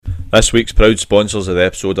This week's proud sponsors of the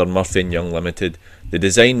episode are Murphy & Young Limited. They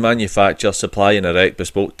design, manufacture, supply and erect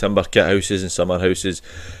bespoke timber kit houses and summer houses.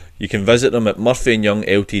 You can visit them at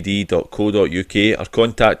murphyandyoungltd.co.uk or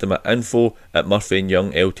contact them at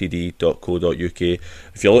info@murphyandyoungltd.co.uk.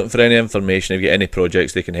 If you're looking for any information, if you get any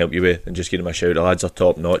projects they can help you with, then just give them a shout. The lads are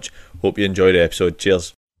top notch. Hope you enjoy the episode.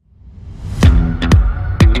 Cheers.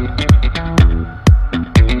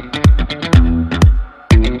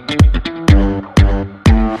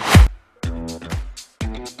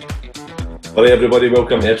 Hello everybody,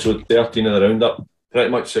 welcome to episode 13 of the Roundup. Pretty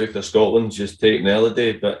much south of Scotland, just taking the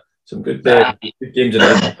holiday, but some good games in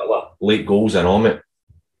there, late goals and all, mate.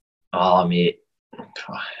 Oh, mate.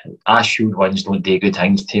 Ashfield wins don't do good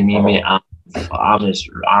things to me, mate. I'm as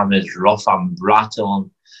rough, I'm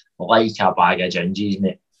rattling like a bag of gingies,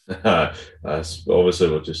 mate. That's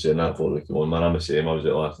obviously we're just saying that for the come on, man. I'm the same. I was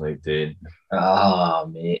at last night day.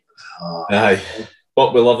 Mate. Aye,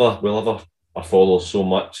 but we love our followers so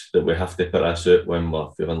much that we have to put this out when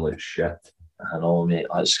we're feeling like shit. I know, mate.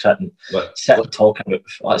 Let's sit and talk about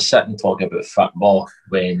football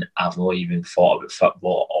when I've not even thought about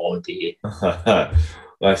football all day.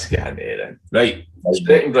 Let's get in there then. Right,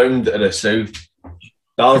 second round of the South.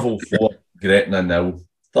 Darvel 4, Gretna 0.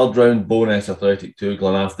 Third round, Bowness Athletic 2,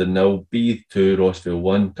 Glenafton 0. B2, Rossville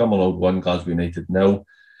 1. Cumbernauld 1, Glasgow United 0.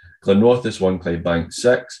 Glenrothes 1, Clydebank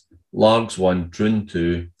 6. Largs 1, Troon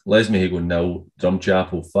 2. Lesmahago 0.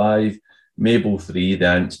 Drumchapel 5. Maple 3, The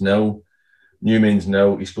Ants 0. Newmains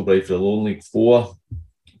 0. East Kilbride for the Lone League 4.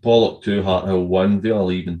 Pollock 2, Harthill 1.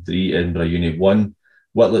 Vale Even 3, Edinburgh Uni 1.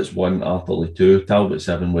 Whitlets 1, Arthurlie 2. Talbot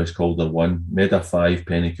 7, West Calder 1. Meda 5,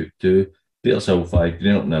 Pennycook 2. Petershill 5,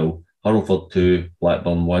 Greenock 0. Hurlford 2,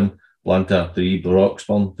 Blackburn 1. Blantyre 3,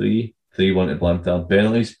 Broxburn 3. 3-1 to Blantyre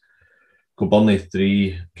penalties. Kilbirnie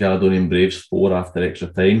 3, Caledonian Braves 4 after extra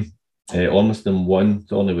time. Ormiston 1,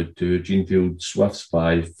 Thornleywood 2. Jeanfield Swifts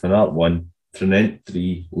 5. Finnart 1. Trinent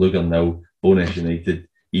 3, Lugar 0. Bowness United,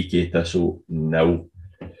 EK Thistle 0.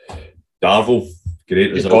 Darvel,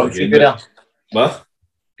 great result again. What?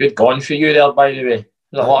 Good going for you there, by the way.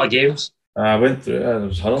 There's a lot of games. I went through it, there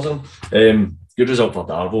was hundreds of them. Good result for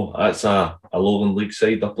Darvel. That's a Lowland League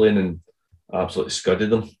side they're playing and absolutely scudded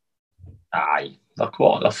them. Aye, they're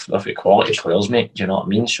quality players, mate. Do you know what I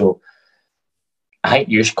mean? So I think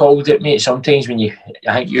you've called it, mate. Sometimes I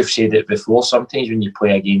think you've said it before, sometimes when you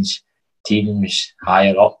play against teams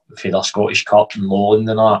higher up for the Scottish Cup and Lowland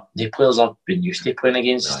and that, the players have been used to playing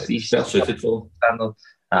against these standards.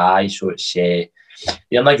 Aye, so it's they're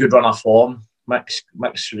in a good run of form. Mix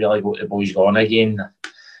really got the boys going again.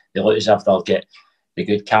 They look as if they'll get the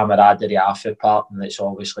good camaraderie off the park, and it's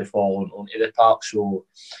obviously fallen onto the park. So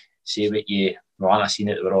see what I seen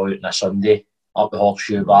it, we're all out on a Sunday up the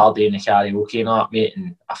Horseshoe Bar doing the karaoke and that, mate,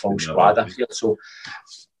 and a full squad I feel. So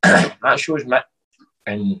that shows Mick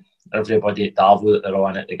and everybody at Darvel that they're all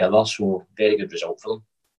in it together, so very good result for them.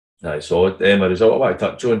 Aye, solid. A result I want to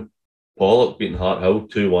touch on, Pollock beating Harthill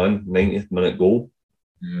 2-1, 90th minute goal.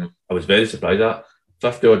 I was very surprised at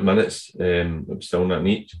 50 odd minutes, it was still not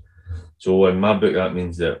each. So in my book that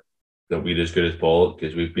means that we're as good as Pollock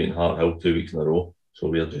because we've beaten Harthill 2 weeks in a row, so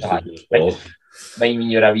we're just as good as Pollock. Mind when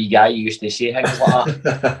you're a wee guy, you used to say things like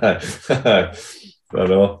that. I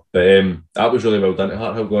know, but that was really well done to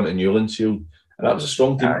Harthill going to Newlands Field. And that was a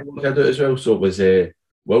strong team to do it as well, so it was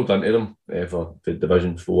well done to them for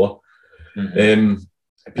Division 4.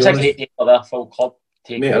 It's a great day for their full club.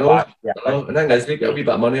 Mate, I know. I think they get a wee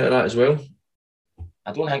bit of money out of that as well.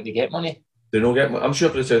 I don't think they get money. They don't get money? I'm sure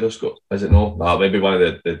for the South of Scotland. Is it no? Maybe one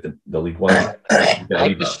of the League One.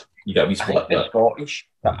 You get a wee split. They're Scottish,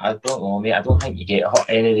 but I don't know, mate. I don't think you get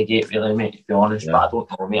any of the gate really, mate, to be honest, but I don't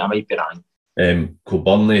know, mate. I might be wrong.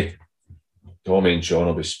 Kilbirnie, Tommy and Sean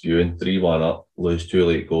will be spewing 3-1 up, lose 2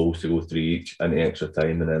 late goals to go 3 each into extra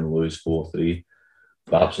time and then lose 4-3.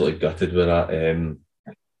 Absolutely gutted with that.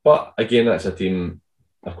 But again, that's a team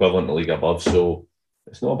equivalent to league above, so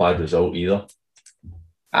it's not a bad result either.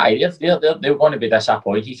 Aye, they're going to be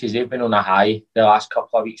disappointed because they've been on a high the last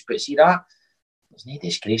couple of weeks. But see that, there's no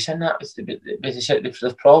disgrace in that.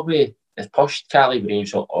 They've pushed Cali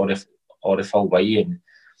Braves or the full way, and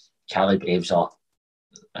Cali Braves are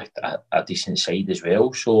a decent side as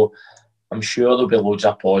well. So I'm sure there'll be loads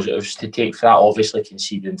of positives to take for that. Obviously,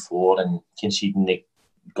 conceding 4 and conceding the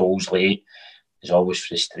goals late is always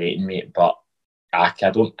frustrating, mate. But I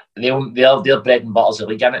don't. Their bread and butter's the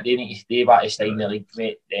league, innit? They need to stay in the league,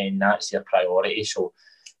 mate, and that's their priority. So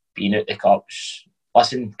being out the cups.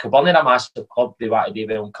 Listen, Kilbirnie are a massive club. They want to do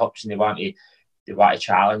well in cups and they want to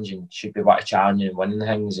challenge and should be want to challenge and winning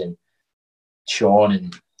things. And Sean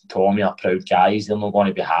and Tommy are proud guys. They're not going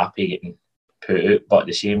to be happy getting put out, but at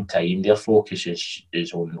the same time, their focus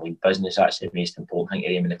is on league business. That's the most important thing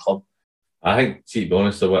to them in the club. I think, to be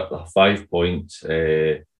honest, they're 5 points,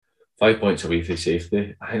 5 points away from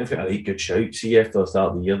safety. I think they've got a right good shout. See, after the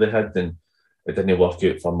start of the year they had, and it didn't work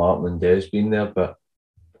out for Martin and Des being there, but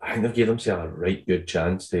I think they've given themselves a right good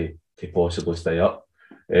chance to possibly stay up.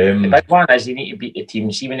 The big one is they need to beat the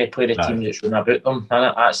teams. See, when they play the teams that's run about them,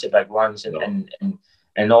 that's the big ones. And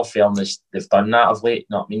in all fairness, they've done that of late.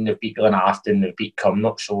 I mean, they've beat Glenafton, they've beat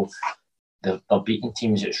Cumnock, so they're beating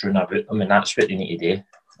teams that's run about them, and that's what they need to do.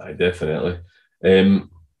 Aye, definitely.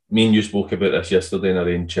 Me and you spoke about this yesterday in our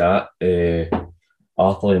own chat.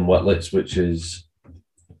 Arthur and Whitlets, which is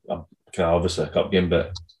obviously a cup game,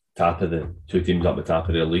 but top of the two teams up the top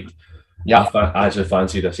of their league. Yeah, I actually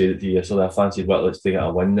fancied, I said it to you yesterday, I fancied Whitlets to get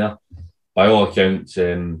a win there. By all accounts,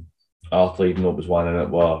 Arthur, even though it was one in it,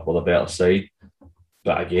 were the better side.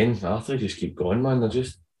 But again, Arthur just keep going, man.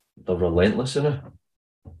 They're relentless in it.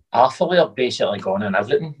 Arthur are basically gone in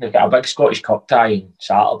everything. They've got a big Scottish Cup tie on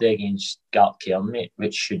Saturday against Gartcairn, mate,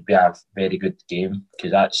 which should be a very good game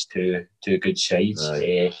because that's two good sides.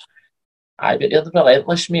 Right. But they're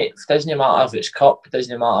relentless, mate. It doesn't matter if it's cup, it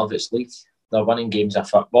doesn't matter if it's league. They're winning games of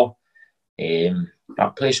football.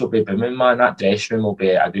 That place will be booming, man. That dressing room will be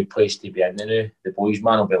a good place to be in now. The boys,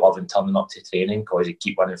 man, will be loving turning up to training because they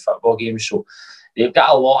keep winning football games. So they've got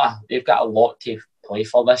a lot to play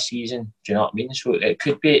for this season. Do you know what I mean? So it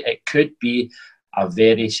could be a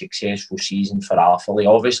very successful season for Arthurlie.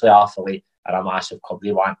 Obviously, Arthurlie are a massive club.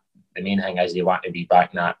 The main thing is they want to be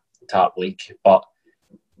back in that top league, but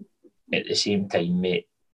at the same time, mate,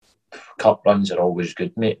 cup runs are always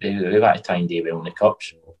good, mate. They've got to try and do well in the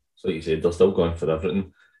cups. So like you said, they're still going for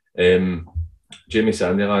everything. Jamie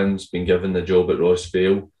Sandilands been given the job at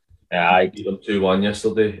Rossvale. I beat them 2-1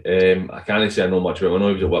 yesterday. I can't say I know much about him. I know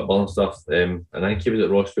he was at Whitburn and stuff. And I think he was at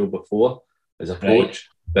Rossvale before as a coach.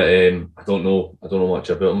 Right. But I don't know much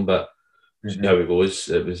about him. But see how it goes.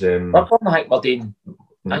 It was Whitburn, I think we're doing.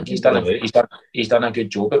 I think he's done a good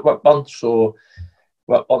job at Whitburn. So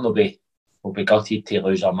Whitburn will be gutted to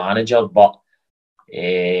lose our manager. But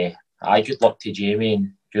good luck to Jamie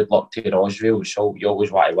and good luck to Rossvale. So you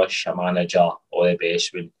always want to wish a manager all the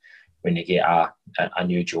best when they get a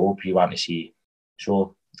new job you want to see.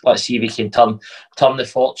 So let's see if we can turn the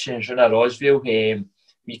fortunes in Rossvale.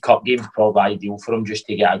 Wee cup game's probably ideal for him just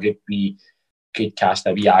to get a good cast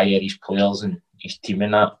of wee eye at his players and his team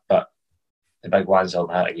in that. But the big ones are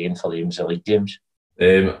that again for them, the league games.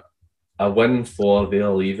 A win for their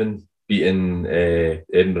leaving, beating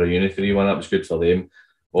Edinburgh Uni 3-1. That was good for them.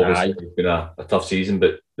 Obviously, it's been a tough season,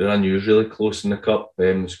 but they're unusually close in the cup,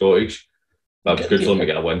 Scottish. That was good for them to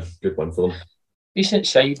get a win. Good win for them. Decent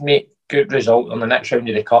side, mate. Good result on the next round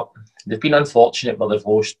of the cup. They've been unfortunate, but they've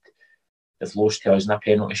lost to us in a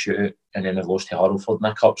penalty shootout, and then they've lost to Hurlford in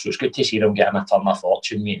the cup. So it's good to see them getting a turn of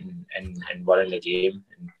fortune, mate, and winning the game.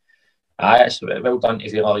 It's well done to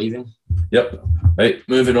Villa leaving. Yep. Right,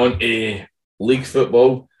 moving on to league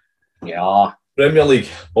football. Yeah. Premier League,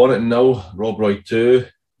 Bonnet 0, Rob Roy 2,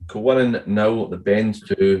 Corinne 0, the Bends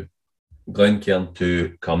 2, Glencairn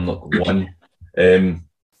 2, Cumnock 1. A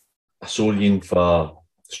sore for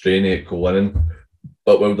Straney at Corinne,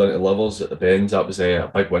 but well done to Livers at the Bends. That was a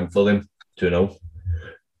big win for them, 2-0.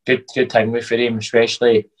 Good time for them,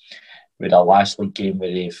 especially with our last league game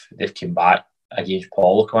where they've come back against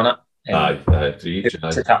Pollock on it. Aye, 3 each.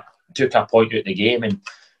 Took a point out of the game, and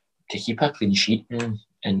to keep a clean sheet and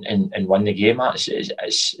win the game,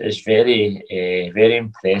 it's very very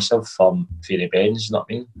impressive for the Bends, you know what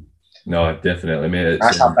I mean? No, definitely, mate.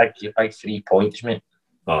 That's a big 3 points, mate.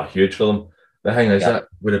 Huge for them. The thing is that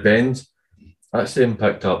with the Bends, that's them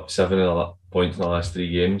picked up 7 points in the last 3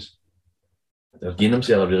 games. They're giving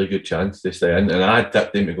themselves a really good chance to stay in, and I had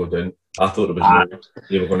tipped them to go down. I thought there was no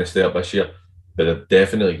they were going to stay up this year, but they're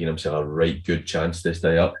definitely giving themselves a right good chance to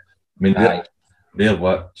stay up. I mean, they're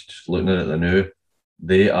what? Just looking at it now,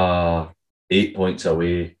 they are 8 points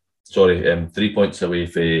away. 3 points away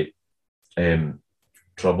for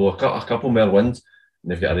trouble. A couple more wins,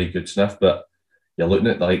 and they've got a right good sniff. But you're looking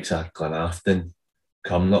at the likes of Glenafton,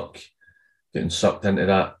 Cumnock, getting sucked into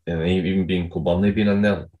that, and even being Kilbirnie being in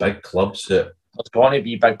there. Big clubs that there's going to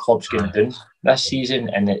be big clubs going down this season,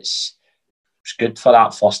 and it's good for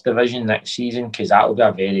that first division next season because that will be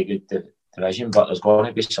a very good division. But there's going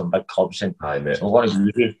to be some big clubs, and it's not going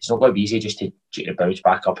to be easy just to bounce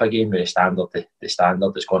back up again with the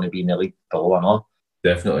standard that's going to be in the league below or not.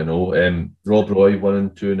 Definitely no. Rob Roy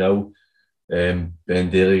winning 2-0. Ben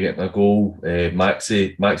Daly getting a goal.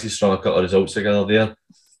 Maxi strung a couple of results together there.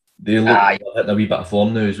 They look hitting a wee bit of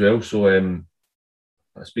form now as well. So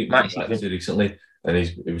I speak to Maxi recently, and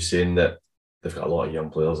he was saying that they've got a lot of young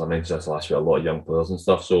players. I mentioned this last year, a lot of young players and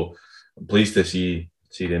stuff. So I'm pleased to see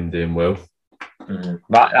them doing well.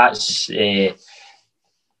 That's it,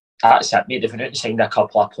 mate. They've went out and signed a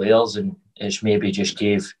couple of players, and it's maybe just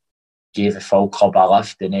gave the full club a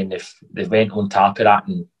lift, and then they went on top of that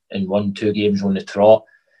and won 2 games on the trot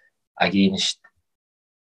against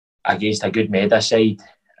a good Meda side,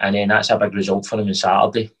 and then that's a big result for them on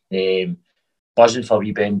Saturday. Buzzing for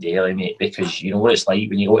wee Ben Daly, mate, because you know what it's like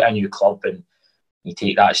when you go to a new club and you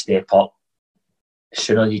take that step up. The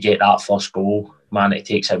sooner you get that first goal, man, it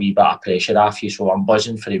takes a wee bit of pressure off you. So I'm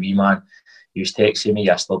buzzing for the wee man. He was texting me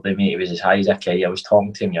yesterday, mate. He was as high as a kite. I was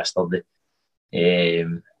talking to him yesterday.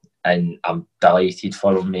 And I'm delighted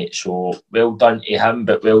for him, mate. So well done to him,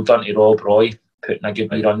 but well done to Rob Roy, putting a good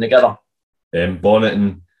wee run together.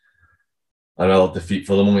 Bonnyton, another defeat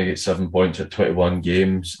for them. Only get 7 points at 21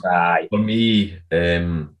 games. Aye. For me,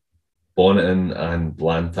 Bonnyton and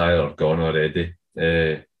Blantyre are gone already.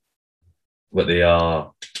 But they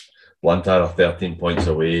are, Blantyre are 13 points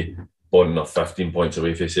away, Bonnyton are 15 points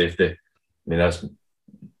away for safety. I mean, that's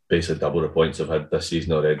basically double the points they've had this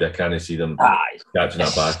season already. I can't see them catching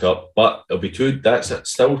that back up. But it'll be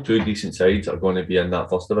still 2 decent sides that are going to be in that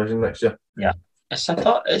first division next year. Yeah. It's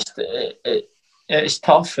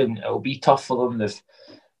tough, and it'll be tough for them. They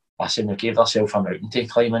gave themselves a mountain to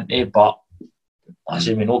climb into, but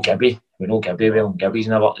listen, we know Gibby well, and Gibby's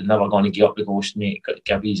never going to give up the ghost, mate.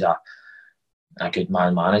 Gibby's a good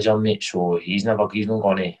manager, mate, so he's not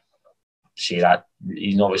going to say that.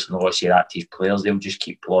 He's obviously not going to say that to his players. They'll just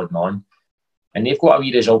keep plodding on. And they've got a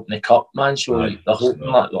wee result in the cup, man, so they're hoping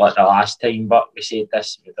like the last time, but we said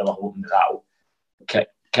this, they were hoping that'll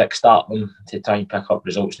kickstart them to try and pick up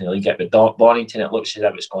results in the league. But Bonnyton, it looks as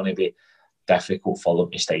if it's going to be difficult for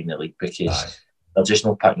them to stay in the league because they're just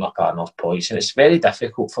not picking up enough points, and it's very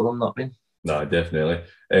difficult for them, not being. No, definitely.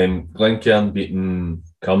 Glencairn beating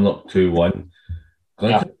Cumnock 2-1.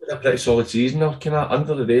 Glencairn had a pretty solid season. They're kind of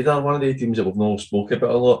under the radar, one of the teams that we've not spoken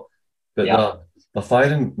about a lot. But they're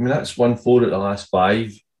firing. I mean, that's won 4 out of the last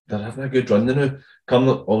 5. They're having a good run now.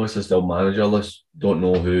 Cumnock obviously still managerless. Don't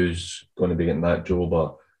know who's going to be getting that job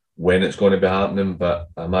or when it's going to be happening, but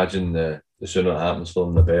I imagine the sooner it happens for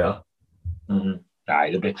them, the better.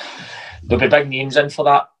 Aye, there'll be big names in for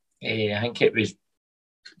that. I think it was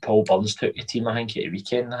Paul Burns took the team, I think, at the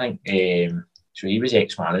weekend, so he was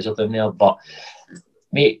ex-manager down there. But,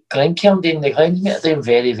 mate, Glencairn are doing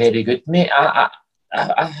very, very good, mate. I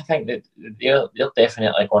think that they're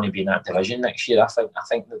definitely going to be in that division next year. I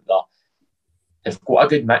think that they've got a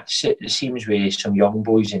good mix, it seems, with some young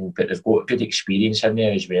boys, but they've got good experience in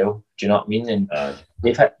there as well. Do you know what I mean? And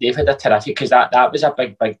they've had a terrific, because that was a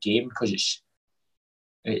big game, because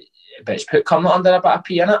it's put Cumnock under a bit of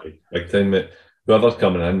pee in it. Big time, mate. Whoever's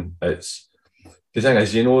coming in, it's the thing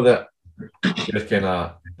is, you know that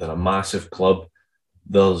they're a massive club.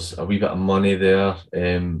 There's a wee bit of money there,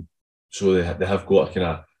 so they have got a kind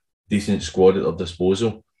of decent squad at their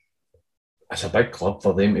disposal. It's a big club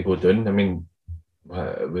for them to go down. I mean,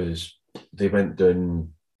 they went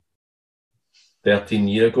down 13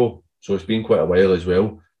 years ago, so it's been quite a while as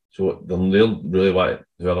well. So they'll really want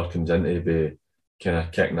whoever comes in to be kind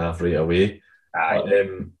of kicking off right away.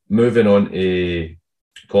 Moving on to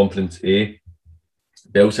Conference A,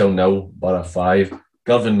 Bellshill 0, Borough 5,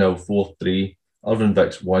 Girvan 0, 4-3, Irvine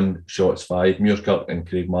Vics 1, Shotts 5, Muirkirk and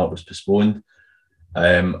Craigmark was postponed.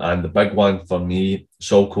 And the big one for me,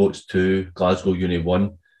 Saltcoats 2, Glasgow Uni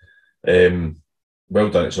 1. Well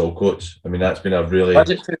done at Saltcoats. I mean, that's been a really... Was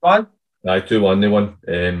it 2-1? Aye, 2-1 they won.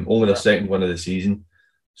 Only their second one of the season.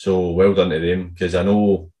 So well done to them, because I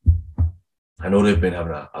know they've been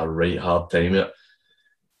having a right hard time at it.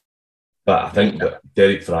 But I think that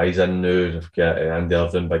Derek Fry's in now, they've got Andy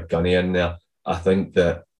Irvine, Big Gunny in there. I think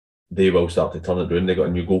that they will start to turn it around. They got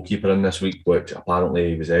a new goalkeeper in this week, which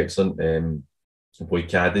apparently was excellent. Boy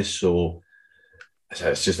Caddis, so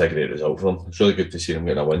it's just a great result for them. It's really good to see them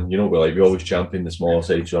getting a win. You know, we always champion the smaller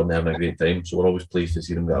sides, so they're having a great time. So we're always pleased to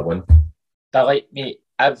see them get a win. Mate,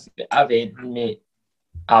 I've mate,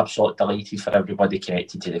 absolutely delighted for everybody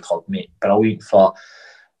connected to the club, mate. Brilliant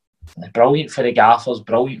for the gaffers,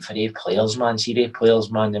 brilliant for the players, man. See the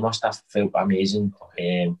players, man, they must have felt amazing.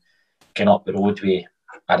 Getting up the road with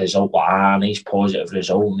a result like a nice positive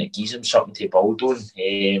result, and it gives them something to build on.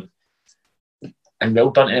 And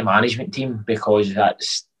well done to the management team, because it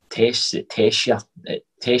tests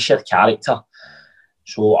your character.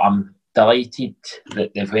 So I'm delighted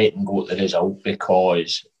that they've went and got the result,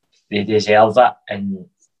 because they deserve it. And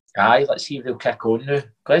let's see if they'll kick on now.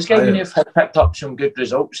 Glasgow have picked up some good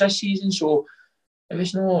results this season, so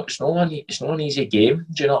it's not an easy game.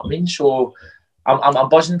 Do you know what I mean? So I'm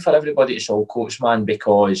buzzing for everybody to Salt Coats, man,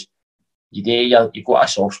 because you've got a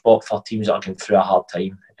soft spot for teams that are going through a hard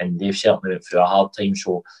time, and they've certainly went through a hard time,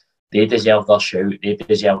 so they deserve their shout, they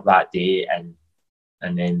deserve that day, and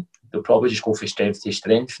then they'll probably just go from strength to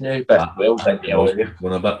strength now, but well done to all of them.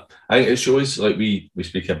 I think it shows, like we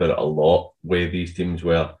speak about it a lot, with these teams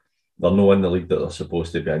where they're not in the league that they're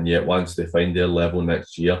supposed to be in yet. Once they find their level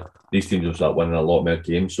next year, these teams will start winning a lot more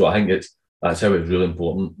games. So I think that's how it's really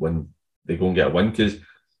important when they go and get a win, because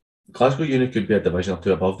Glasgow Uni could be a division or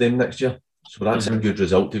two above them next year. So that's a good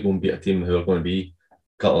result to go and beat a team who are going to be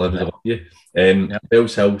a couple of levels above you.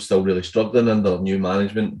 Bells Hill still really struggling under new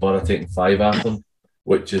management. Borough taking 5 after them,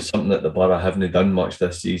 which is something that the Borough haven't done much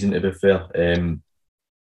this season, to be fair.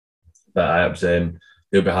 But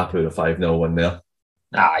they'll be happy with a 5-0 win there.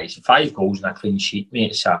 It's 5 goals and a clean sheet,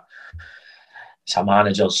 mate. It's a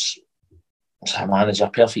manager's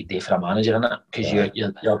perfect day for a manager, isn't it? Because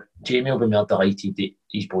Jamie will be more delighted that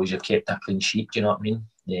his boys have kept a clean sheet. Do you know what I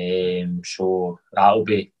mean? So that'll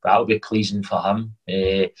be pleasing for him.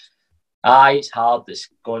 It's hard. It's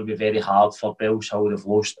going to be very hard for Bells Hill.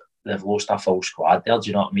 They've lost a full squad there. Do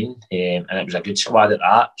you know what I mean? And it was a good squad at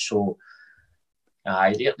that. So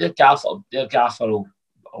their gaffer will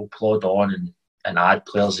plod on and add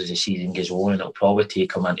players as the season goes on, and it'll probably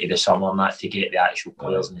take them into the summer and that to get the actual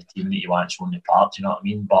players in the team that you want on the park. Do you know what I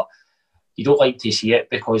mean? But you don't like to see it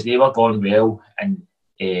because they were going well and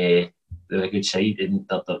they're a good side, and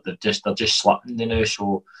they're just slipping now.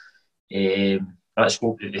 So let's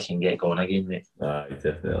hope that they can get going again, mate.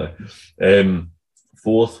 Definitely.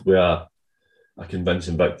 Fourth, we are a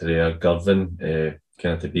convincing victory at Girvan,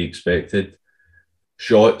 kind of to be expected.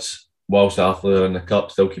 Shots, whilst Athley are in the cup,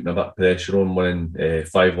 still keeping a bit of pressure on, winning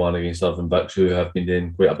 5-1 against Irvine Bicks, who have been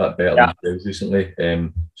doing quite a bit better themselves recently.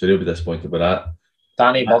 So they'll be disappointed with that.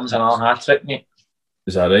 Danny Burns and another hat-trick, mate.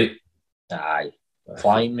 Is that right? Aye.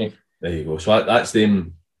 Flying, mate. There you go. So that's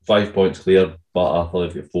them 5 points clear, but Athley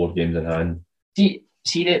have got 4 games in hand. See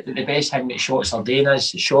the best thing that Shots are doing is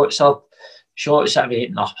Shots are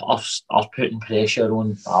putting pressure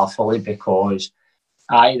on Athley because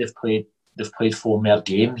they've played 4 more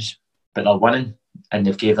games, but they're winning and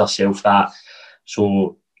they've gave themselves that.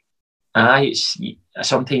 So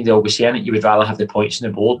sometimes they'll be saying that you would rather have the points on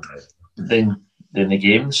the board than the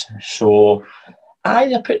games. So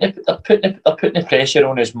they're putting the pressure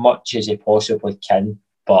on as much as they possibly can,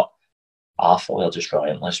 but Athley are just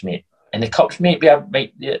relentless, mate. And the cups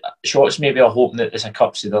Shots maybe are hoping that there's a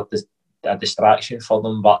cup so there's a distraction for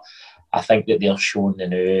them, but I think that they're showing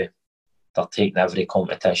they're taking every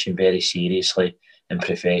competition very seriously and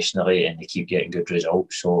professionally, and they keep getting good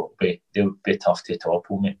results. So they'll be tough to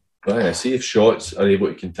topple, mate. Right, see if Shots are able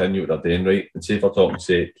to continue what they're doing, right? And see if we're talking,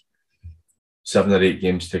 say, 7 or 8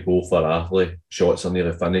 games to go for Athley. Shots are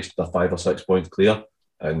nearly finished. They're 5 or 6 points clear,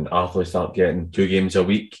 and Athley start getting 2 games a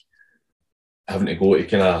week, having to go to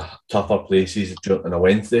kind of tougher places on a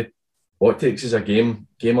Wednesday. What it takes is a game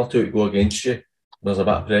or two to go against you. There's a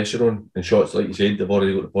bit of pressure on, and Shots, like you said, they've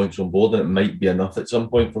already got the points on board, and it might be enough at some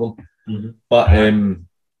point for them. Mm-hmm. But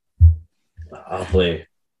Athley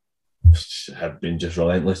have been just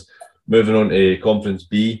relentless. Moving on to Conference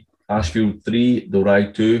B, Ashfield 3,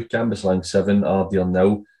 Dalry 2, Cambuslang 7, Ardeer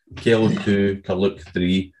 0, Kellogg's 2, Carluke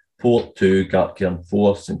 3, Port 2, Gartcairn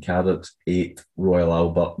 4, St Cadoc's 8, Royal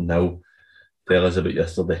Albert 0. Tell us about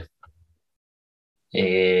yesterday.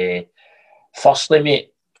 Firstly,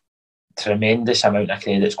 mate, tremendous amount of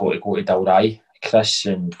credit's got to go to Dalry. Chris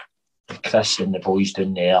and the boys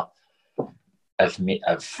down there have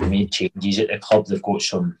made changes at the club. They've got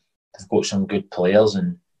some good players,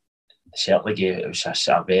 and certainly it was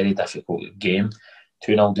a very difficult game.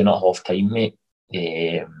 2-0 down at half time, mate.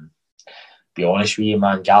 Be honest with you,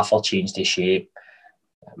 man, Gaffer changed his shape.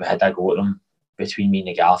 We had a go at them between me and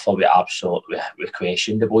the Gaffer. We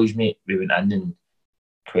questioned the boys, mate. We went in and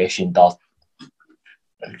questioned that's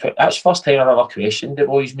the first time I've ever questioned the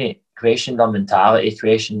boys, mate. Questioned their mentality,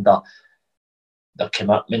 questioned their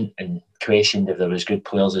commitment, and questioned if there was good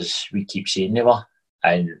players, as we keep saying they were.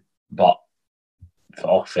 But for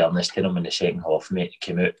all fairness to them, in the second half, mate,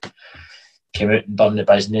 came out and done the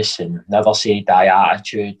business and never say die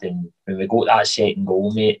attitude. And when we got that second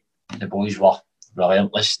goal, mate, the boys were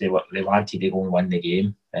relentless. They wanted to go and win the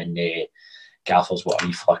game, and Gaffer's got a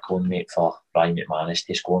wee flick on, mate, for Brian McManus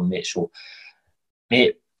to score, mate. So,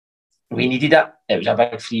 mate, we needed it. It was a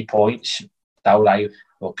big 3 points. Dalry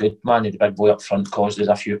were good, man. The big boy up front caused us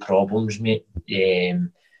a few problems, mate. They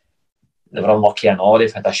were unlucky enough.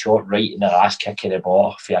 They've had a shot right in the last kick of the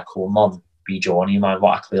ball for a corner. Be Johnny, man.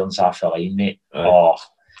 What a clearance off the line, mate.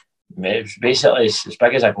 Mate, it was basically as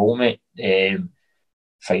big as a goal, mate.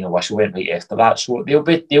 final whistle went right after that. So they'll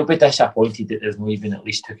be disappointed that they've not even at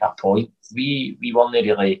least took a point. We weren't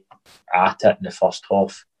really at it in the first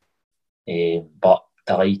half, but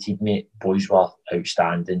delighted, mate. Boys were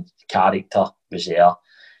outstanding. Character was there,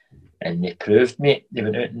 and they proved, mate. They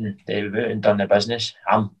went out and done the business.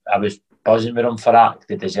 I was buzzing with them for that.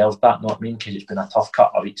 They deserved that, not me, because it's been a tough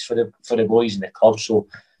couple of weeks for the boys in the club. So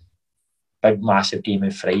big massive game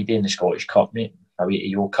on Friday in the Scottish Cup, mate, away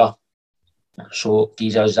to Yoker. So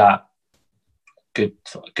gives us that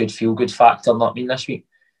good feel good factor, not me, this week.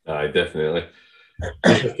 Aye, definitely.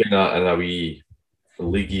 Just looking at in a wee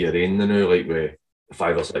league you're in now, like with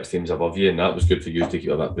 5 or 6 teams above you, and that was good for you to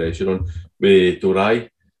keep all that pressure on. With Dorai,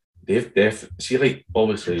 they've see, like,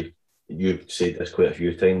 obviously you've said this quite a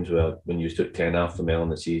few times where when you took 10 off them early in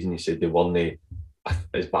the season, you said they weren't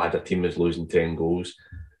as bad a team as losing 10 goals.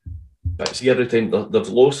 But see, every time they've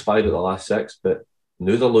lost 5 of the last 6, but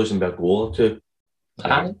now they're losing by a goal or 2.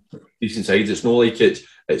 Decent sides. It's not like it's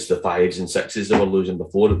the 5s and 6s they were losing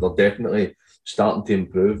before. They're definitely starting to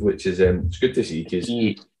improve, which is it's good to see, because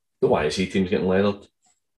the YSC team's getting leathered.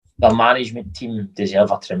 The management team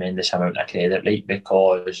deserve a tremendous amount of credit, right?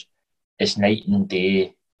 Because it's night and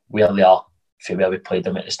day where they are from where we played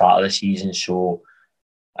them at the start of the season. So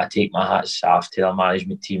I take my hats off to the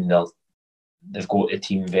management team. They've got the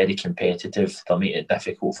team very competitive. They'll make it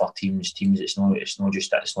difficult for teams. It's not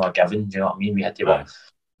a given. Do you know what I mean? We had to work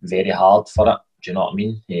very hard for it. Do you know what I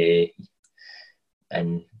mean?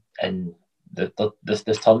 And they've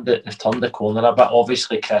turned the corner a bit.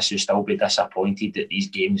 Obviously, Chris will still be disappointed at these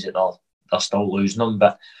games that they're still losing them,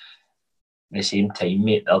 but at the same time,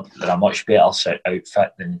 mate, they're a much better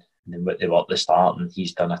outfit than what they were at the start, and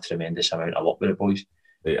he's done a tremendous amount of work with the boys.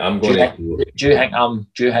 Right, do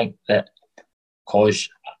you think that because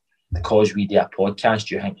we do a podcast,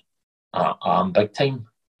 do you think I'm big time?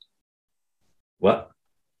 What?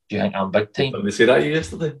 Do you think I'm big time? Did they say that to you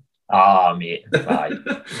yesterday? Mate. Aye.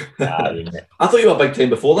 Mate. I thought you were big time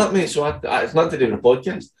before that, mate, so it's nothing to do with the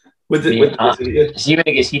podcast. See, when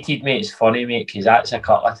it gets heated, mate, it's funny, mate, because that's a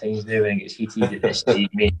couple of things now. When it gets heated at this stage,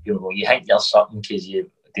 mate, you think you're something because you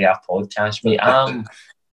do a podcast, mate.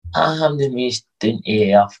 I'm the most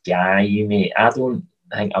down-to-earth guy, mate. I don't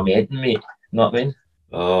think I'm heading, mate. You know what I mean?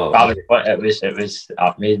 Oh,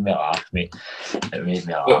 it made me laugh, mate. It made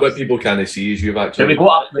me laugh. What people kind of see is you've actually... We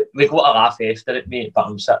got a laugh after it, mate,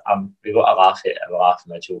 but we got a laugh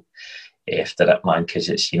Mitchell after it, man, because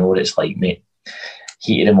it's, you know what it's like, mate.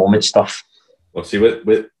 Heat of the moment stuff. Well, see, what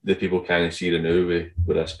the people kind of see now with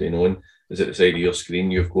this being on is at the side of your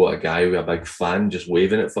screen, you've got a guy with a big fan just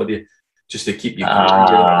waving it for you, just to keep you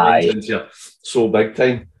since you're so big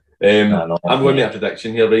time. I'm going to make a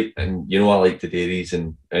prediction here, right? And you know I like to do these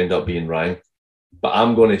and end up being wrong. But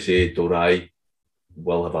I'm going to say Dorai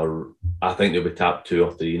will have I think they'll be top 2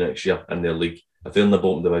 or 3 next year in their league. If they're in the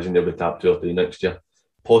bottom division, they'll be top 2 or 3 next year.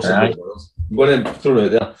 Possibly. I'm going to throw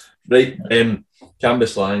it out there. Right,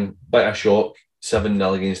 Cambuslang, bit of shock,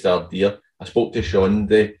 7-0 against Ardea. I spoke to Sean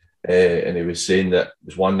today, and he was saying that it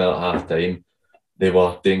was 1-0 at half time. They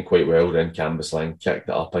were doing quite well, then Cambuslang kicked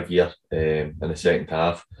it up a gear in the second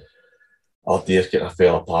half. Ardea kind of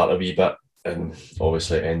fell apart a wee bit, and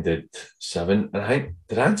obviously it ended 7. And I think,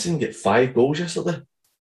 did Anson get 5 goals yesterday?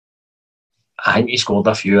 I think he scored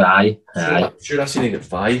a few, aye. Sure, I've seen him get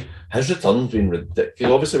 5. His return's been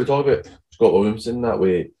ridiculous. Obviously, we talk about Scott Williamson that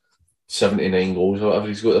way, 79 goals or whatever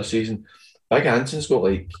he's got this season. Big Anson's got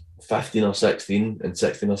like 15 or 16 in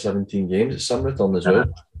 16 or 17 games. It's some return as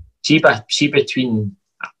well. See between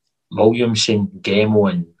Williamson,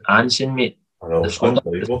 Gemo and Anson, mate, I know, they've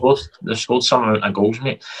scored some amount of goals,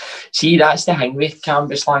 mate. See, that's the thing with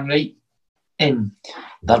Cambuslang, right? And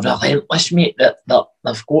they're relentless, mate. They've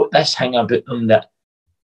got this thing about them that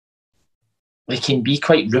they can be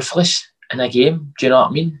quite ruthless in a game. Do you know what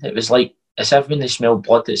I mean? It was like, as if when they smell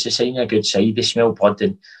blood, it's a sign of a good side. They smell blood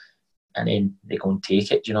and then they go and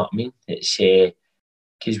take it. Do you know what I mean? It's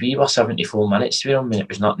because we were 74 minutes to them and it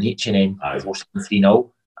was nothing each, and then they've lost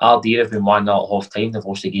 3-0. Ardea have been 1-0 at half time. They've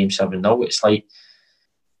lost the game 7-0. It's like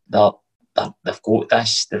they've got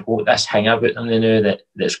this hang about them now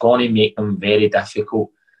that's going to make them very difficult.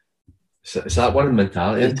 It's that one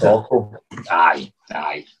mentality. Aye.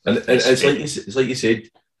 And it's like you said,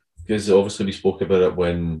 because obviously we spoke about it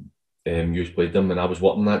when you played them, and I was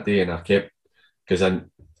working that day, and I kept, because I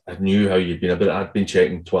knew how you'd been about it. I'd been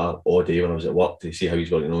checking Twitter all day when I was at work to see how he's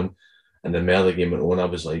going on, and then the game went on, I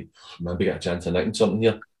was like, maybe get a chance of nicking something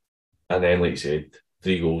here. And then, like you said,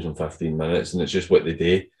 3 goals in 15 minutes, and it's just what they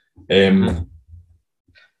do.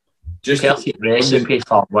 Just perfect recipe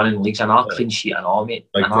for winning leagues, and our clean sheet and all, mate.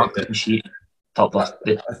 And our clean sheet.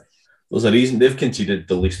 there's a reason they've conceded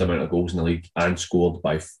the least amount of goals in the league and scored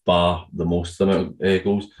by far the most amount of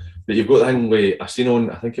goals. But you've got the thing where I seen on,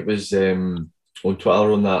 I think it was on Twitter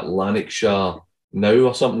on that Lanarkshire Now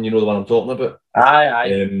or something, you know the one I'm talking about?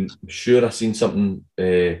 Aye. I'm sure I seen something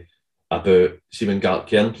about, see when Garth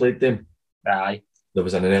Cairn played them. Aye. There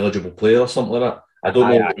was an ineligible player or something like that. I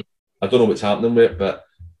don't know what's happening with it, but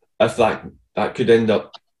if that could end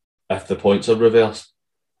up, if the points are reversed,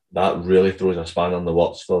 that really throws a spanner in the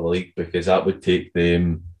works for the league, because that would take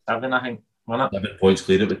them 7, I think. 7 points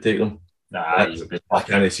clear. It would take them. I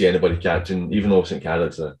can't see anybody catching, even though St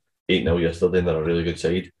Carrick's a 8-0 yesterday and they're a really good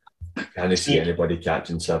side. I can't see anybody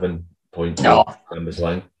catching 7 points in this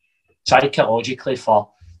line. Psychologically for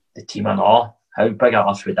the team and all, how big a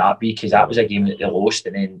lift would that be? Because that was a game that they lost,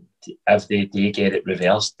 and then if they get it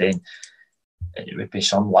reversed, then it would be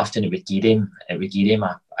some lift, and it would give them a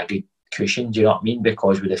good cushion. Do you know what I mean?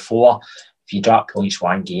 Because with the 4, if you drop points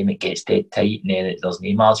one game, it gets dead tight, and then there's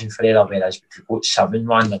no margin for error. Whereas if you got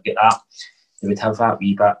 7-1, they've got that. They would have that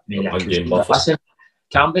wee bit maybe a cushion. But listen,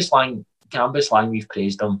 Cambuslang, we've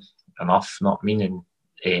praised them enough. Not I mean, and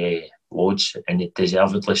loads, and they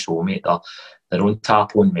deservedly so, mate. They're on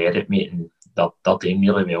tap on merit, mate, and they're doing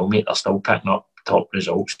really well, mate. They're still picking up top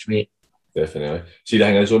results, mate. Definitely. See, the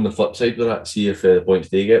thing is, on the flip side of that, see if the points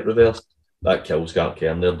they get reversed, that kills Garth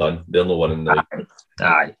Cairn. They're done. They're no winning the league.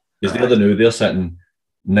 Aye. Because they're sitting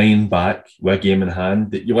 9 back with a game in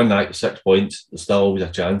hand. You win that 6 points, there's still always a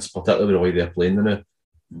chance, particularly with the way they're playing now.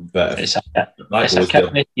 But it's a kick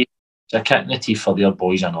in the teeth for their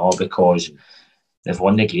boys and all, because they've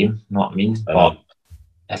won the game, you know what I mean? But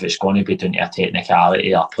if it's going to be down to a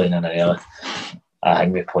technicality or playing in a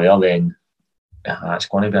angry player, then it's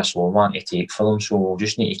going to be a slow one to take for them. So we'll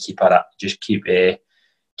just need to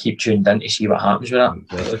keep tuned in to see what happens with that.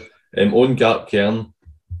 Exactly. On Garth Cairn,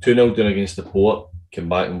 2-0 down against the Port, came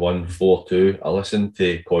back and won 4-2. I listened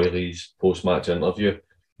to Coyley's post-match interview,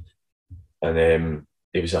 and I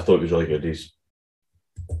thought it was really good. He's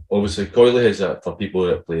obviously, Coyley has for people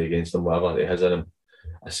that play against him, whatever, he has in him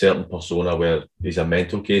a certain persona where he's a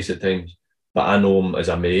mental case at times. But I know him as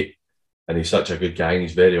a mate, and he's such a good guy, and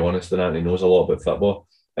he's very honest in that, and he knows a lot about football.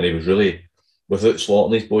 And he was really, without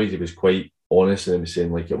slaughtering these boys, he was quite honest, and he was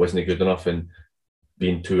saying like it wasn't good enough and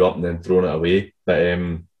being 2 up and then throwing it away. But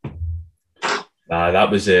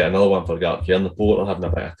that was another one for Garth Cairn. The Port are having a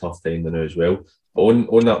bit of a tough time now as well. But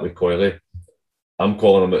on that with Coyley, I'm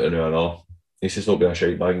calling him out now and all. He's just not being a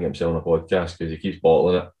shite bag and get himself on a podcast because he keeps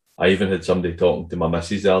bottling it. I even had somebody talking to my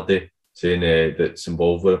missus the other day saying that's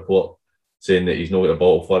involved with the Port, saying that he's not got a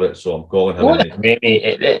bottle for it. So I'm calling him.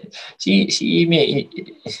 Mate, see, mate,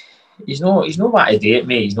 he's not what to do it,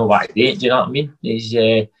 mate. He's not what to do it. Do you know what I mean? He's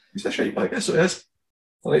a shite bag. That's what it is.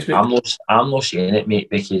 I'm not saying it, mate,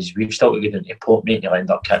 because we've still got to get into Port, mate, and you'll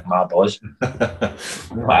end up kicking my balls.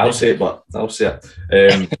 I'll say it.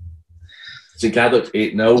 St Cadoc's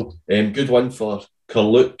 8-0. Good win for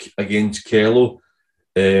Carluke against Kello.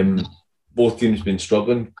 Both teams been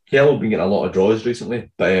struggling. Kello been getting a lot of draws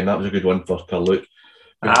recently, but that was a good win for Carluke.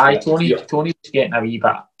 Aye, Tony was getting a wee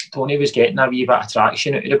bit. Tony was getting a wee bit of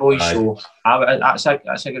traction out of the boys, so that's a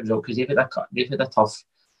good result because they've had a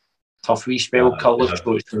tough wee spell. Carluke,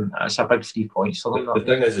 so that's a big 3 points for them. The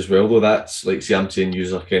thing is as well though, that's like, see, I'm saying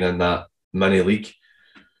you're kind of in that mini league.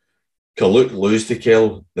 Carluke lose to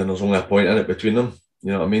Kello, then there's only a point in it between them.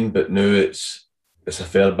 You know what I mean? But now it's a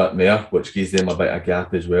fair bit more, which gives them a bit of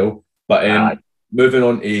gap as well. But moving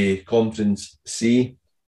on to Conference C,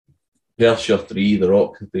 Perthshire 3, The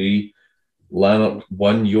Rock 3, Lanark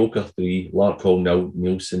 1, Yoker 3, Larkhall 0,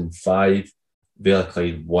 Nielsen 5, Vale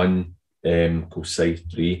Clyde 1,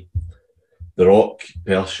 Kilsyth 3. The Rock,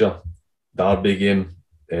 Perthshire, Derby game,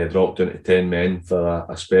 dropped down to 10 men for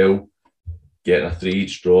a spell, getting a 3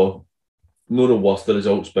 each draw. Not the worst of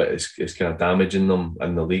results, but it's kind of damaging them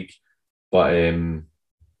in the league. But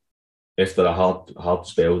after a hard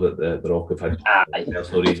spell that the Rock have had,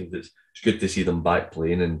 there's no reason. It's good to see them back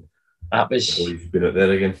playing, and we've been out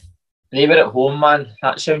there again. They were at home, man.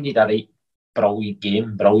 That sounded a right brilliant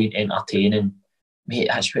game, brilliant, entertaining. Mate,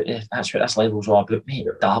 that's what this level's all about, mate.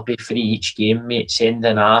 Derby free each game, mate.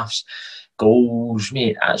 Sending offs, goals,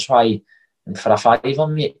 mate. That's why, and for a fiver,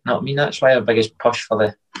 mate. You know what I mean? That's why our biggest push for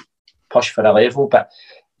the level. But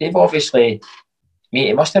they've obviously, mate,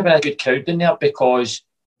 it must have been a good crowd in there because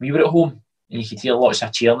we were at home and you could hear lots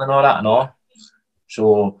of cheering and all that and all.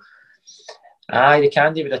 So, the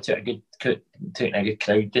Candy would have taken a good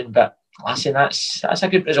crowd in, but listen, that's a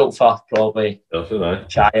good result for probably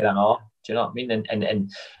Shire and all. Do you know what I mean?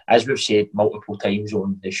 And as we've said multiple times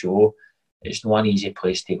on the show, it's not an easy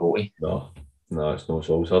place to go to. No, it's not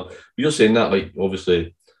so hard. You're saying that, like,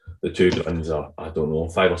 obviously, the two grounds are, I don't know,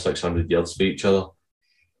 500 or 600 yards for each other.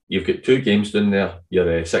 You've got two games down there. You're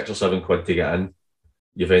 £6 or £7 to get in.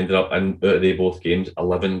 You've ended up in out of both games,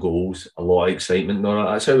 11 goals, a lot of excitement and all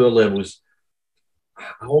that. That's how our levels.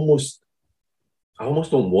 I almost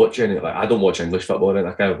don't watch any. Like, I don't watch English football, and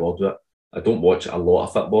I can't avoid it. I don't watch a lot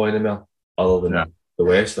of football anymore, other than the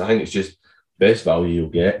West. I think it's just best value you'll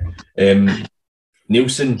get.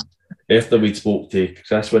 Nielsen, after we spoke to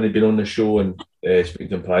Chris when he'd been on the show and speaking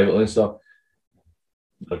to him privately and stuff,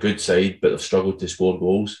 a good side, but they've struggled to score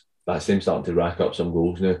goals. That's them starting to rack up some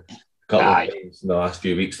goals now. A couple of times in the last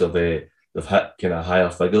few weeks they've hit kind of higher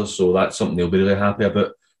figures, so that's something they'll be really happy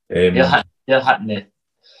about. They're hitting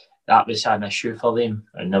that was an issue for them,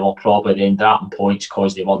 and they were probably then dropping points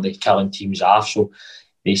because they weren't killing teams off. So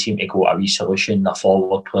they seem to go a wee solution. The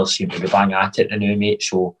forward players seem to be bang at it now, mate.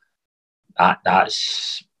 So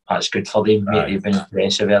that's good for them, mate. They've been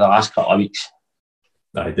impressive the last couple of weeks.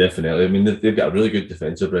 Aye, definitely. I mean, they've got a really good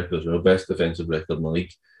defensive record as well, best defensive record in the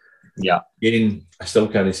league. Yeah. Again, I still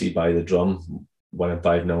can't see by the drum winning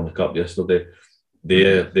 5-0 in the cup yesterday.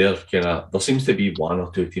 They're kind of, there seems to be one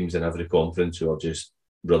or two teams in every conference who are just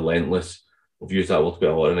relentless. We've used that word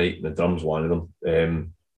quite a lot tonight, and the drum's one of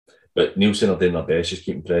them. But Nielsen are doing their best, just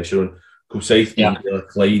keeping pressure on. Kilsyth,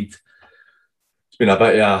 Clyde. It's been a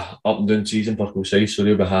bit of a up and down season for Kilsyth, so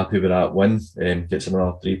they'll be happy with that win. Get some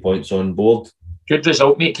other 3 points on board. Good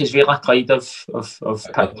result, mate, because Vela Clyde have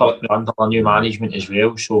picked up under the new management as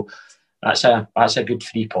well. So that's a good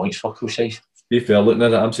 3 points for Kilsyth. To be fair, looking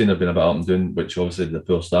at it, I'm saying they've been a bit up and down, which obviously the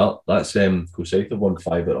poor start. That's Kilsyth have won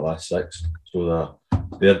 5 out of the last 6, so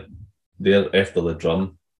they're after the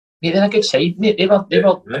drum. Mate, they're a good side, mate. They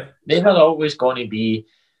were always going to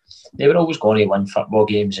win football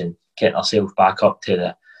games and get themselves back up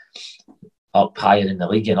higher in the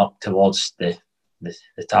league and up towards the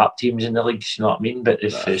top teams in the league. You know what I mean? But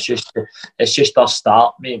if it's just their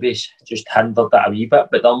start, maybe it's just hindered that a wee bit.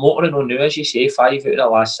 But they're motoring on now, as you say, 5 out of the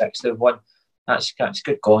last 6 they've won. That's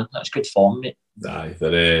good going. That's good form, mate. Aye,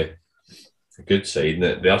 they're a good side.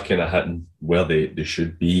 They're kind of hitting where they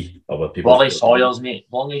should be. Wally Sawyers, mate.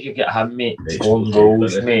 As long as you get him, mate, scoring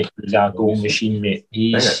goals, mate. He's a goal machine, mate.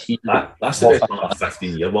 That's the best part of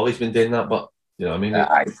 15 years. Wally's been doing that, but you know what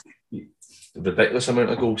I mean? Ridiculous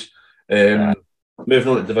amount of goals. Moving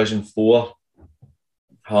on to Division 4,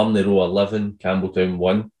 Harmony Row 11, Campbelltown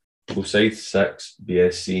 1, Kilsyth 6,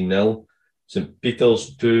 BSC 0, St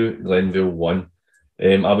Peters 2, Glenville 1.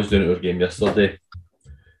 I was doing it our game yesterday.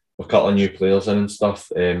 We're a couple of new players in and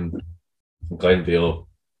stuff. Glenville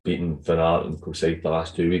beating Finnart and Kilsyth the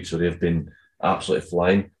last 2 weeks, so they've been absolutely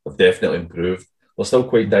flying. They've definitely improved. They're still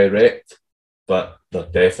quite direct, but they're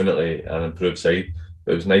definitely an improved side.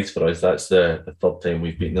 But it was nice for us. That's the third time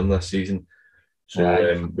we've beaten them this season. So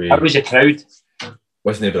how was the crowd?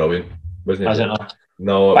 Wasn't it brilliant? Was it not?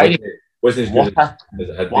 No, it wasn't as good as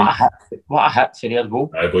it had been. What a hit for their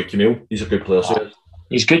goal. Boy Camille, he's a good player.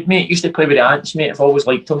 He's good, mate. Used to play with the Ants, mate. I've always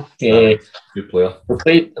liked him. Good player. We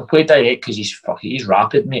played direct because he's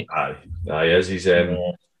rapid, mate. Aye, he is. He's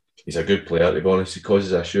a good player, to be honest. He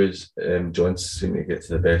causes issues. Jones seems to get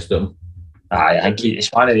to the best of him. Aye, I think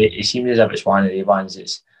it seems as if it's one of the ones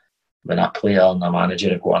that's when a player and a manager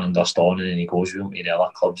have got an understanding and he goes with them to the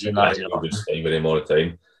other clubs and that. I was staying with him all the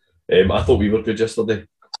time. I thought we were good yesterday.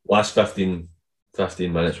 Last 15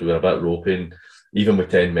 minutes we were a bit ropey. Even with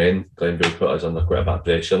 10 men, Glenville put us under quite a bit of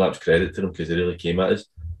pressure. And that was credit to them because they really came at us.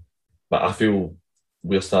 But I feel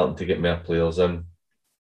we're starting to get more players in.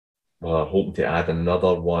 We're hoping to add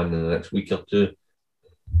another one in the next week or two.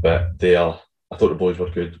 But I thought the boys were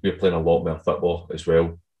good. We're playing a lot more football as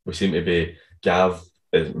well. We seem to be, Gav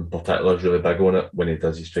in particular is really big on it when he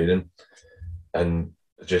does his training. And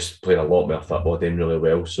just playing a lot more football, doing really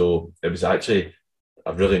well. So it was actually,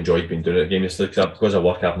 I've really enjoyed being doing it again yesterday because I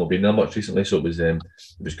work, I've not been there much recently, so it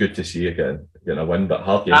was good to see you getting a win, but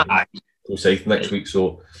hard game. Kilsyth next week,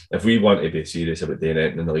 so if we want to be serious about doing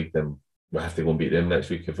anything in the league, then we have to go and beat them next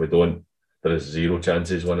week. If we don't, there is 0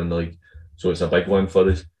 chances winning the league, so it's a big one for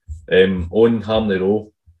us. On Harmony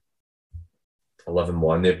Row,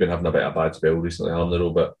 11-1, they've been having a bit of a bad spell recently, Harmony Row,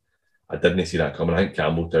 but I didn't see that coming. I think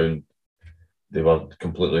Campbelltown, they were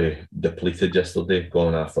completely depleted yesterday,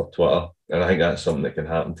 going after Twitter. And I think that's something that can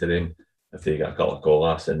happen to them if they get a couple of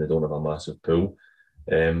call-offs and they don't have a massive pool.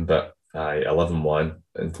 But 11-1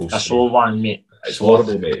 in full. A slow one, mate. It's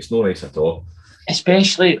horrible, mate. It's no nice at all.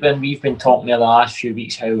 Especially when we've been talking in the last few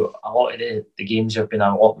weeks how a lot of the games have been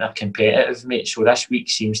a lot more competitive, mate. So this week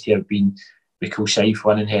seems to have been with Kilsyth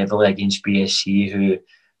winning heavily against BSC, who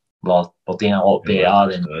were doing a lot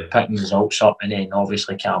better and picking results up. And then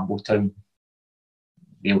obviously Campbelltown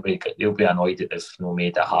they'll be annoyed that they've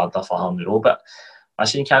made it harder for Harmony Road. But I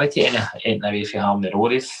think can't take anything away from Harmony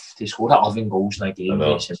Road. They scored 11 goals in a game.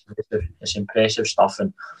 It's impressive stuff,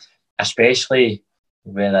 and especially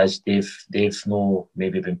whereas they've no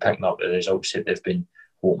maybe been picking up the results that they've been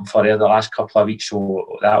hoping for the last couple of weeks.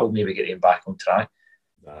 So that will maybe get them back on track.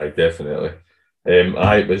 Aye, definitely.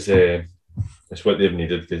 It's what they've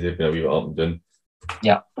needed because they've been a wee bit up and down.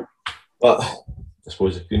 Yeah. But I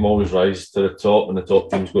suppose the team always rise to the top, and the top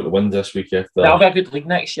team's got to win this week after. That'll be a good league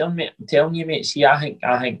next year, mate. I'm telling you, mate. See, I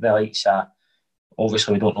think the likes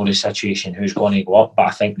obviously we don't know the situation, who's going to go up, but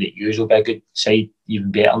I think that Hughes will be a good side,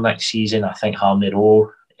 even better next season. I think Harmony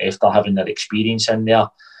Road, after having their experience in there,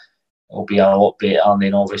 will be a lot better. And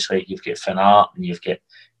then obviously you've got Fanart and you've got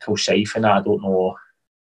Kilsyth, and I don't know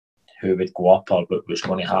who would go up or what's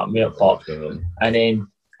going to happen with it. But and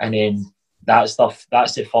then that's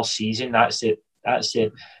the first season. That's the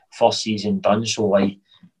first season done. So like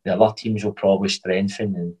the other teams will probably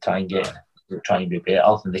strengthen and try and be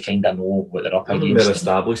better, and they kind of know what they're up against. They're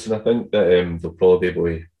established, and I think that they'll probably be able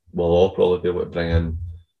to. We'll all probably be able to bring in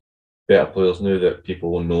better players now that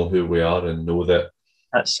people will know who we are and know that.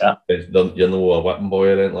 That's it. You know a whipping boy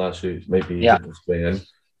or anything like that, so it might be easy to bring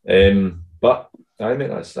in. But I mean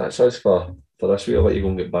that's us for this week. I'll let you go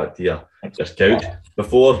and get back to your couch.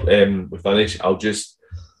 Before we finish, I'll just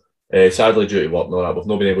sadly due to work and all that, we've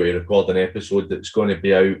not been able to record an episode that's going to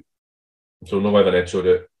be out. So we'll not have an episode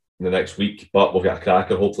out in the next week, but we've got a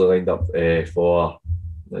cracker hopefully lined up for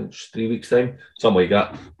 3 weeks time, something like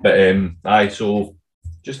that. But so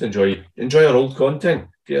just enjoy our old content,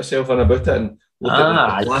 get yourself in about it, and look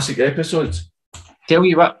at the classic episodes. Tell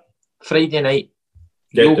you what, Friday night,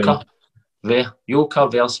 Yoker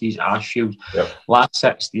versus Ashfield. Yep. Last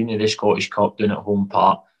 16 of the Scottish Cup down at Home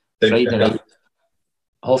Park. Friday night,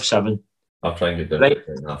 7:30. I'll try and get down.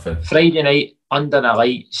 Friday night, under the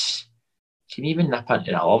lights. Can you even nip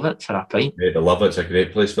into the Love It for a pint? Yeah, the Love It's a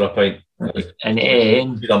great place for a pint. And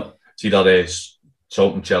then see that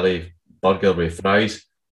salt and chilli burger with fries,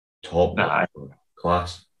 top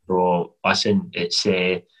class. So listen, it's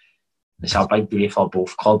a big day for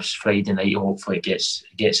both clubs. Friday night, hopefully it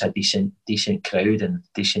gets a decent crowd and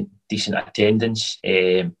decent attendance.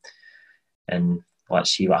 And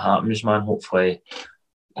let's see what happens, man. Hopefully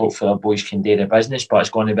our boys can do the business, but it's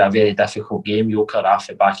going to be a very difficult game. Yoker off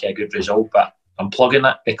the back of a good result, but I'm plugging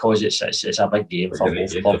it because it's a big game for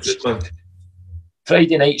both clubs.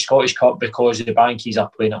 Friday night Scottish Cup, because the Bankies are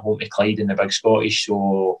playing at home to Clyde in the Big Scottish,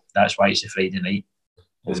 so that's why it's a Friday night.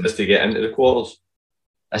 Is this to get into the quarters?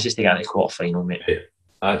 That's just to get into the quarter final, mate.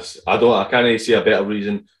 I can't see a better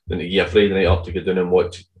reason than to get a Friday night up to go down and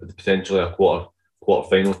watch potentially a quarter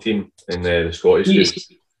final team in the Scottish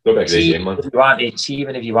League. It'll be a great game, man.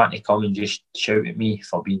 Even if you want to come and just shout at me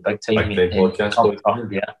for being big time, mate, come and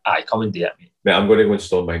do it. Aye, come and do it, mate. Mate, I'm going to go and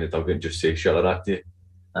storm behind the dug and just say shut that to you.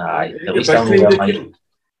 Aye, at least I'll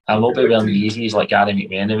not be wearing the Yeezys like Gary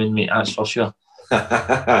McMenamin, mate, that's for sure.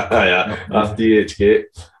 Yeah, after DHK.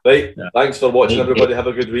 Right, thanks for watching, everybody. Have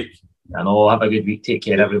a good week. I know, have a good week. Take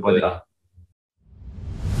care, everybody. Later.